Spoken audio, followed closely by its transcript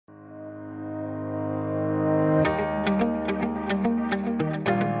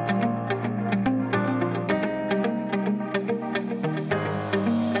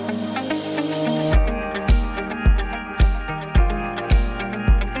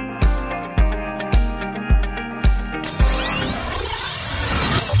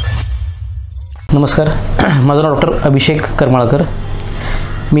नमस्कार, माझं नाव डॉक्टर अभिषेक करमाळकर.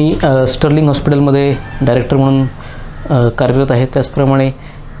 मी स्टर्लिंग हॉस्पिटलमध्ये डायरेक्टर म्हणून कार्यरत आहे. त्याचप्रमाणे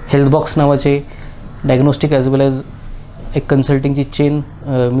हेल्थ बॉक्स नावाचे डायग्नोस्टिक ॲज वेल ॲज एक कन्सल्टिंगची चेन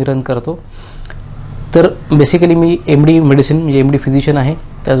मी रन करतो. तर बेसिकली मी MD मेडिसिन म्हणजे MD फिजिशियन आहे.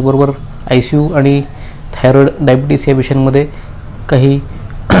 त्याचबरोबर ICU आणि थायरॉईड डायबिटीस या विषयांमध्ये काही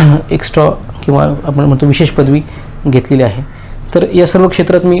एक्स्ट्रा किंवा आपण म्हणतो विशेष पदवी घेतलेली आहे. तर या सर्व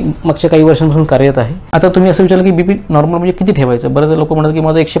क्षेत्रात मी मागच्या काही वर्षांपासून कार्यरत आहे. आता तुम्ही असं विचारलं की BP नॉर्मल म्हणजे किती ठेवायचं. बरेच लोक म्हणतात की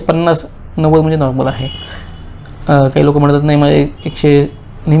माझं 150-90 म्हणजे नॉर्मल आहे. काही लोक म्हणतात नाही माझे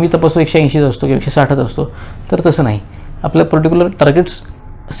नेहमी तपासतो 180 असतो किंवा 160 असतो. तर तसं नाही, आपल्या पर्टिक्युलर टार्गेट्स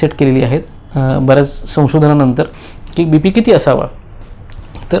सेट केलेली आहेत बऱ्याच संशोधनानंतर की BP किती असावा.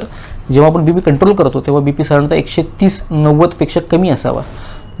 तर जेव्हा आपण BP कंट्रोल करतो तेव्हा BP साधारणतः 130-90 पेक्षा कमी असावा.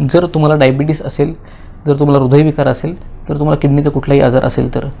 जर तुम्हाला डायबिटीस असेल, जर तुम्हाला हृदयविकार असेल, जर तुम्हाला किडनीचा कुठलाही आजार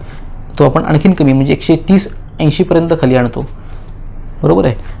असेल तर तो आपण आणखीन कमी म्हणजे 130-80 पर्यंत खाली आणतो, बरोबर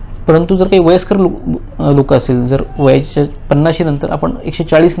आहे. परंतु जर काही वयस्कर लोक असेल, जर वयाच्या 50 नंतर आपण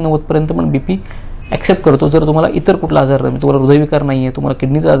 140-90 पर्यंत पण BP ॲक्सेप्ट करतो. जर तुम्हाला इतर कुठला आजार नाही, तुम्हाला हृदयविकार नाही आहे, तुम्हाला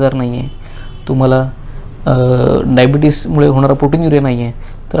किडनीचा आजार नाही आहे, तुम्हाला डायबिटीसमुळे होणारा प्रोटीन्युरिया नाही आहे,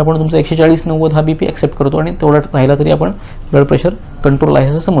 तर आपण तुमचा 140-90 हा BP ॲक्सेप्ट करतो आणि तेवढा राहिला तरी आपण ब्लड प्रेशर कंट्रोल आहे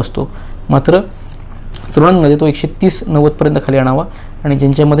असं समजतो. मात्र तरुणांमध्ये तो 130-90 पर्यंत खाली आणावा आणि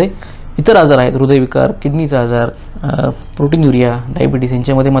ज्यांच्यामध्ये इतर आजार आहेत, हृदयविकार, किडनीचा आजार, प्रोटीन्युरिया, डायबिटीस,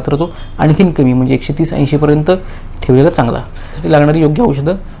 यांच्यामध्ये मात्र तो आणखीन कमी म्हणजे 130-80 पर्यंत ठेवलेला चांगला. त्यासाठी लागणारी योग्य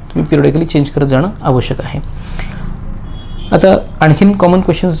औषधं तुम्ही पिरियडिकली चेंज करत जाणं आवश्यक आहे. आता आणखीन कॉमन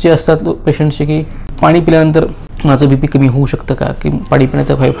क्वेश्चन्स जे असतात पेशंटचे की पाणी पिल्यानंतर माझं BP कमी होऊ शकतं का, की पाणी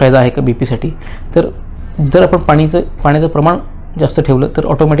पिण्याचा फायदा आहे का BPसाठी. तर जर आपण पाण्याचं प्रमाण जास्त ठेवलं तर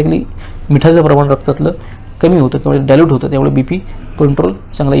ऑटोमॅटिकली मिठाचं प्रमाण रक्तातलं कमी होतं किंवा डायल्यूट होतं, त्यामुळे BP कंट्रोल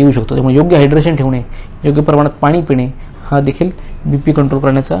चांगला येऊ शकतो. त्यामुळे योग्य हायड्रेशन ठेवणे, योग्य प्रमाणात पाणी पिणे हा देखील BP कंट्रोल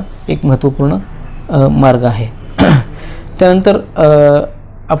करण्याचा एक महत्त्वपूर्ण मार्ग आहे. त्यानंतर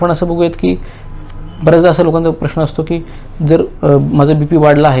आपण असं बघूयात की बऱ्याचदा असा लोकांचा प्रश्न असतो की जर माझा BP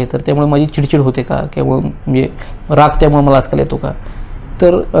वाढला आहे तर त्यामुळे माझी चिडचिड होते का, किंवा म्हणजे राग त्यामुळे मला आजकाल येतो का.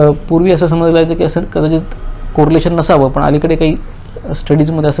 तर पूर्वी असं समजलं जायचं की असं कदाचित कोरिलेशन नसावं, पण अलीकडे काही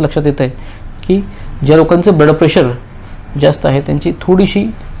स्टडीजमध्ये असं लक्षात येतं आहे की ज्या लोकांचं ब्लड प्रेशर जास्त आहे त्यांची थोडीशी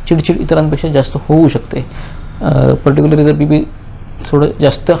चिडचिड इतरांपेक्षा जास्त होऊ शकते. पर्टिक्युलरली जर BP थोडं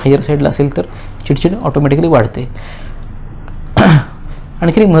जास्त हायर साईडला असेल तर चिडचिड ऑटोमॅटिकली वाढते.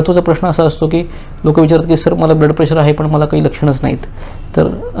 आणखी एक महत्त्वाचा प्रश्न असा असतो की लोक विचारतात की सर मला ब्लड प्रेशर आहे पण मला काही लक्षणच नाहीत,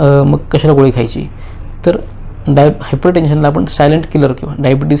 तर मग कशाला गोळी खायची. तर हायपरटेन्शनला आपण सायलेंट किलर किंवा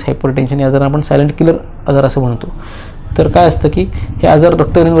डायबिटीस, हायपरटेन्शन या आजारांना आपण सायलेंट किलर आजार असं म्हणतो. तर काय असतं की हे आजार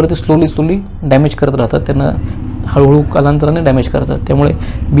रक्तवाहिनीवरती स्लोली डॅमेज करत राहतात, त्यांना हळूहळू कालांतराने डॅमेज करतात. त्यामुळे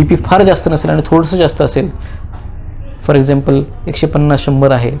BP फार जास्त नसेल आणि थोडंसं जास्त असेल, फॉर एक्झाम्पल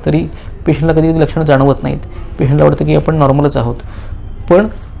 150-100 आहे, तरी पेशंटला कधी लक्षणं जाणवत नाहीत. पेशंटला वाटतं की आपण नॉर्मलच आहोत. पण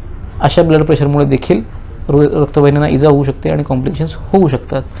अशा ब्लड प्रेशरमुळे देखील रक्तवाहिन्यांना इजा होऊ शकते आणि कॉम्प्लिकेशन्स होऊ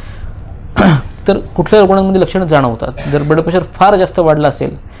शकतात. तर कुठल्या रुग्णांमध्ये लक्षणं जाणवतात. जर ब्लड प्रेशर फार जास्त वाढला असेल,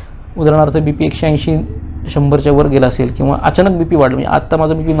 उदाहरणार्थ BP 180-100च्या वर गेला असेल, किंवा अचानक BP वाढलं, म्हणजे आत्ता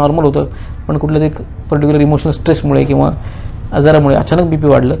माझं BP नॉर्मल होतं पण कुठल्या तरी पर्टिक्युलर इमोशनल स्ट्रेसमुळे किंवा आजारामुळे अचानक BP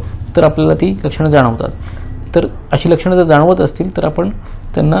वाढलं, तर आपल्याला ती लक्षणं जाणवतात. तर अशी लक्षणं जर जाणवत असतील तर आपण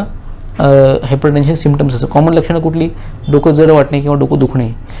त्यांना हायपरटेन्शन सिम्पटम्स असं कॉमन लक्षणं कुठली, डोकं जड वाटणे किंवा डोकं दुखणे,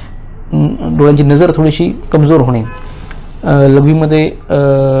 डोळ्यांची नजर थोडीशी कमजोर होणे, लघवीमध्ये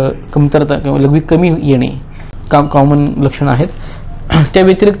कमतरता किंवा लघवी कमी येणे कॉमन लक्षणं आहेत. त्या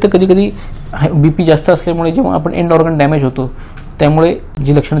व्यतिरिक्त कधीकधी BP जास्त असल्यामुळे जेव्हा आपण एंड ऑर्गन डॅमेज होतो त्यामुळे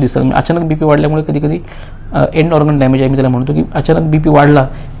जी लक्षणं दिसतात, म्हणजे अचानक BP वाढल्यामुळे कधीकधी एंड ऑर्गन डॅमेज आहे मी त्याला म्हणतो, की अचानक BP वाढला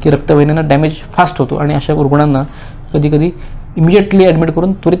की रक्तवाहिन्यांना डॅमेज फास्ट होतो आणि अशा रुग्णांना कधीकधी इमिजिएटली ॲडमिट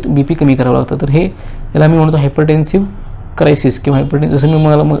करून त्वरित BP कमी करावं लागतं. तर हे याला मी म्हणतो हायपरटेन्सिव्ह क्रायसिस किंवा जसं मी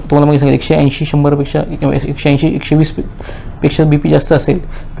तुम्हाला मागे सांगितलं 180-100 पेक्षा किंवा 180-120 पेक्षा BP जास्त असेल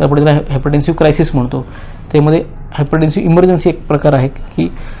तर आपण त्याला हायपरटेन्सिव्ह क्रायसिस म्हणतो. त्यामध्ये हायपरटेन्सिव्ह इमर्जन्सी एक प्रकार आहे की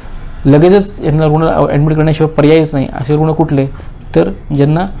लगेचच यांना रुग्ण ॲडमिट करण्याशिवाय पर्यायच नाही. असे रुग्ण कुठले, तर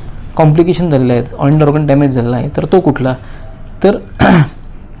ज्यांना कॉम्प्लिकेशन झालेले आहेत, एंड ऑर्गन डॅमेज झालेला आहे. तर तो कुठला, तर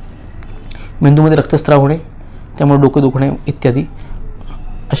मेंदूमध्ये रक्तस्राव होणे, त्यामुळे डोकं दुखणे इत्यादी.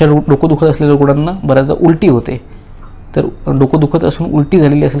 अशा डोकं दुखत असलेल्या रुग्णांना बऱ्याचदा उलटी होते. तर डोकं दुखत असून उलटी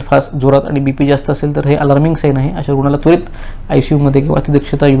झालेली असेल फास्ट जोरात आणि BP जास्त असेल तर हे अलार्मिंग साईन आहे. अशा रुग्णाला त्वरित ICUमध्ये किंवा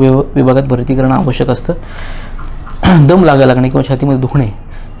अतिदक्षता विभागात भरती करणं आवश्यक असतं. दम लागायला लागणे किंवा छातीमध्ये दुखणे,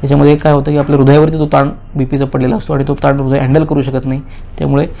 याच्यामध्ये काय होतं की आपल्या हृदयावरती तो ताण BPचा पडलेला असतो आणि तो ताण हृदय हँडल करू शकत नाही.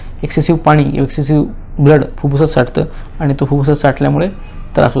 त्यामुळे एक्सेसिव्ह पाणी किंवा एक्सेसिव्ह ब्लड फुफ्फुसात साठतं आणि तो फुफ्फुसात साठल्यामुळे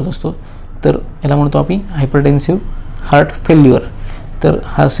त्रास होत असतो. तर याला म्हणतो आपण हायपरटेन्सिव्ह हार्ट फेल्युअर. तर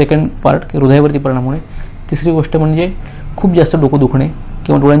हा सेकंड पार्ट की हृदयावरती परिणाम होणे. तिसरी गोष्ट म्हणजे खूप जास्त डोकं दुखणे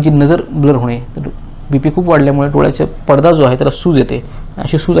किंवा डोळ्यांची नजर ब्लर होणे. तर BP खूप वाढल्यामुळे डोळ्याचा पडदा जो आहे त्याला सूज येते.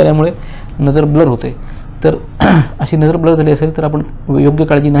 अशी सूज आल्यामुळे नजर ब्लर होते. तर अशी नजर ब्लर झाली असेल तर आपण योग्य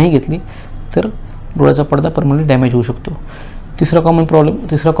काळजी नाही घेतली तर डोळ्याचा पडदा परमनंटली डॅमेज होऊ शकतो. तिसरा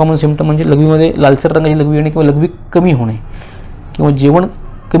कॉमन सिम्पटम म्हणजे लघवीमध्ये लालसर रंगाची लघवी येणे किंवा लघवी कमी होणे किंवा जेवण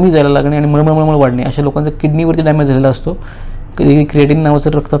कमी जायला लागणे आणि मळमळ वाढणे. अशा लोकांचा किडनीवरती डॅमेज झालेला असतो. कधी क्रिएटिन नावाचं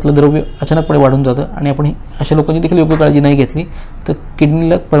रक्तातलं द्रव्य अचानकपणे वाढून जातं आणि आपण अशा लोकांची देखील योग्य काळजी नाही घेतली तर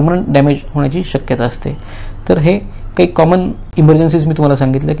किडनीला परमनंट डॅमेज होण्याची शक्यता असते. तर हे काही कॉमन इमर्जन्सीज मी तुम्हाला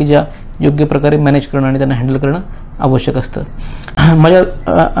सांगितल्या की ज्या योग्य प्रकारे मॅनेज करणं आणि त्यांना हँडल करणं आवश्यक असतं. माझ्या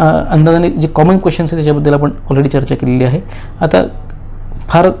अंदाजाने जे कॉमन क्वेश्चन्स आहेत त्याच्याबद्दल आपण ऑलरेडी चर्चा केलेली आहे. आता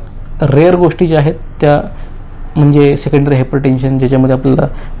फार रेअर गोष्टी ज्या आहेत त्या म्हणजे सेकंडरी हायपरटेन्शन, ज्याच्यामध्ये आपल्याला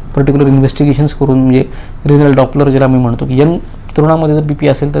पर्टिक्युलर इन्व्हेस्टिगेशन्स करून म्हणजे रिनल डॉपलर ज्याला आम्ही म्हणतो की यंग तरुणामध्ये जर BP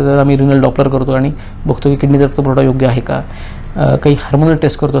असेल तर आम्ही रिनल डॉपलर करतो आणि बघतो की किडनीचा रक्तपुरवठा योग्य आहे का. काही हार्मोनल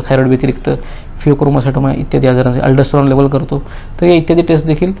टेस्ट करतो, थायरॉइड व्यतिरिक्त फिओक्रोमोसायटोमा इत्यादी आजारांचे अल्डोस्टेरॉन लेवल करतो. तर या इत्यादी टेस्ट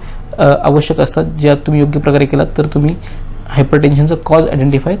देखील आवश्यक असतात, ज्या तुम्ही योग्य प्रकारे केलात तर तुम्ही हायपरटेन्शनचं कॉज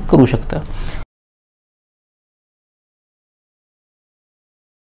आयडेंटिफाय करू शकता.